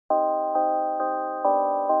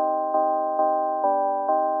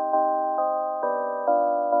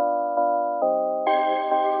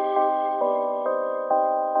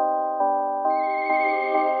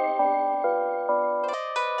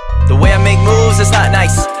it's not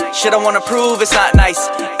nice. Shit I wanna prove, it's not nice.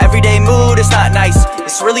 Everyday mood, it's not nice.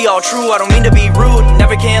 It's really all true, I don't mean to be rude.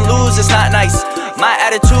 Never can lose, it's not nice. My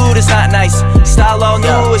attitude is not nice. Style all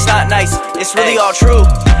new, it's not nice. It's really all true.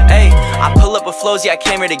 Hey, I pull up with flows, yeah, I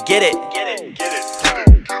came here to get it.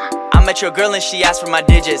 I met your girl and she asked for my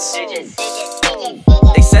digits.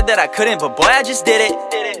 They said that I couldn't, but boy, I just did it.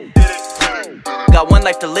 Got one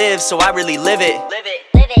life to live, so I really live it.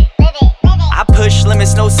 I push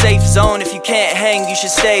limits, no safe zone. If you can't hang, you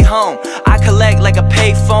should stay home. I collect like a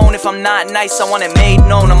payphone. If I'm not nice, I want it made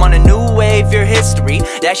known. I'm on a new wave, your history.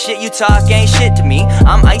 That shit you talk ain't shit to me.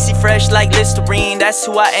 I'm icy fresh like Listerine. That's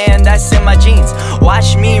who I am, that's in my jeans.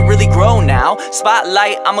 Watch me really grow now.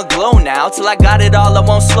 Spotlight, I'ma glow now. Till I got it all, I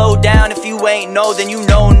won't slow down. If you ain't know, then you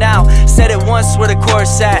know now. Said it once, where the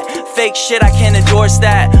chorus at. Fake shit, I can't endorse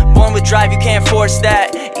that. Born with drive, you can't force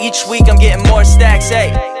that. Each week I'm getting more stacks,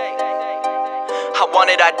 hey. I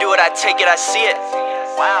want it, I do it, I take it, I see it.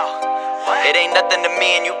 Wow, it ain't nothing to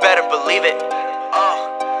me and you better believe it.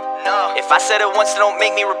 Oh, no. If I said it once, don't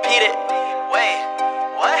make me repeat it. Wait,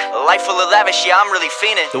 what? A life full of lavish, yeah, I'm really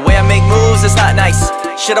fiending. The way I make moves, it's not nice.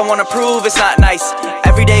 Shit I wanna prove, it's not nice.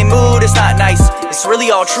 Everyday mood, it's not nice. It's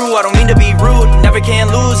really all true, I don't mean to be rude. Never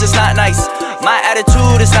can lose, it's not nice. My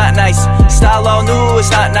attitude is not nice. Style all new,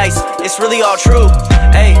 it's not nice. It's really all true.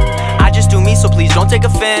 Hey, I just do me, so please don't take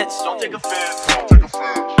offense. Don't take offense.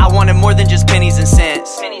 I wanted more than just pennies and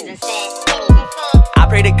cents. I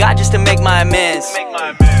pray to God just to make my amends.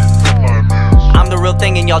 I'm the real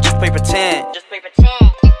thing and y'all just play pretend.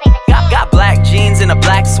 Got black jeans and a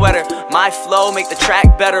black sweater. My flow make the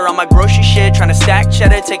track better. On my grocery shit, tryna stack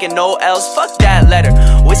cheddar, taking no L's, fuck that letter.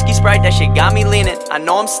 Whiskey Sprite, that shit got me leaning. I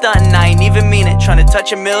know I'm stunting, I ain't even mean it. Tryna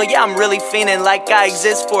touch a mill, yeah, I'm really fiending. Like I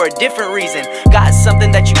exist for a different reason. Got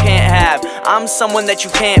something that you can't have, I'm someone that you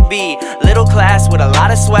can't be. Little class with a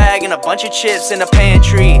lot of swag and a bunch of chips in the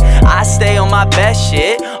pantry. I stay on my best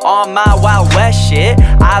shit, on my Wild West shit.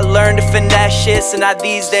 I learned to finesse shit, so now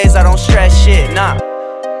these days I don't stress shit, nah.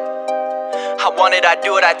 I want it, I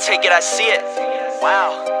do it, I take it, I see it.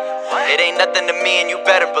 Wow, it ain't nothing to me and you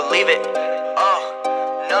better believe it.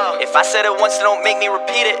 Oh, no. If I said it once, don't make me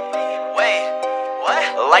repeat it. Wait, what?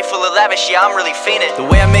 A life full of lavish, yeah, I'm really fiending. The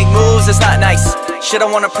way I make moves, it's not nice. Shit I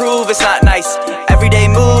wanna prove, it's not nice. Everyday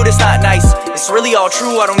mood, it's not nice. It's really all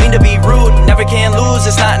true, I don't mean to be rude. Never can lose,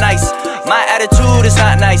 it's not nice. My attitude is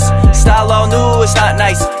not nice. Style all new, it's not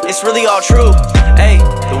nice. It's really all true. Hey,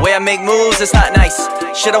 the way I make moves, it's not nice.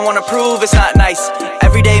 Shit I wanna prove, it's not nice.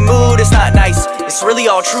 Everyday mood, it's not nice. It's really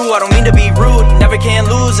all true, I don't mean to be rude. Never can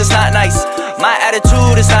lose, it's not nice. My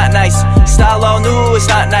attitude is not nice. Style all new, it's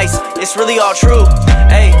not nice. It's really all true.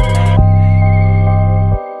 Hey.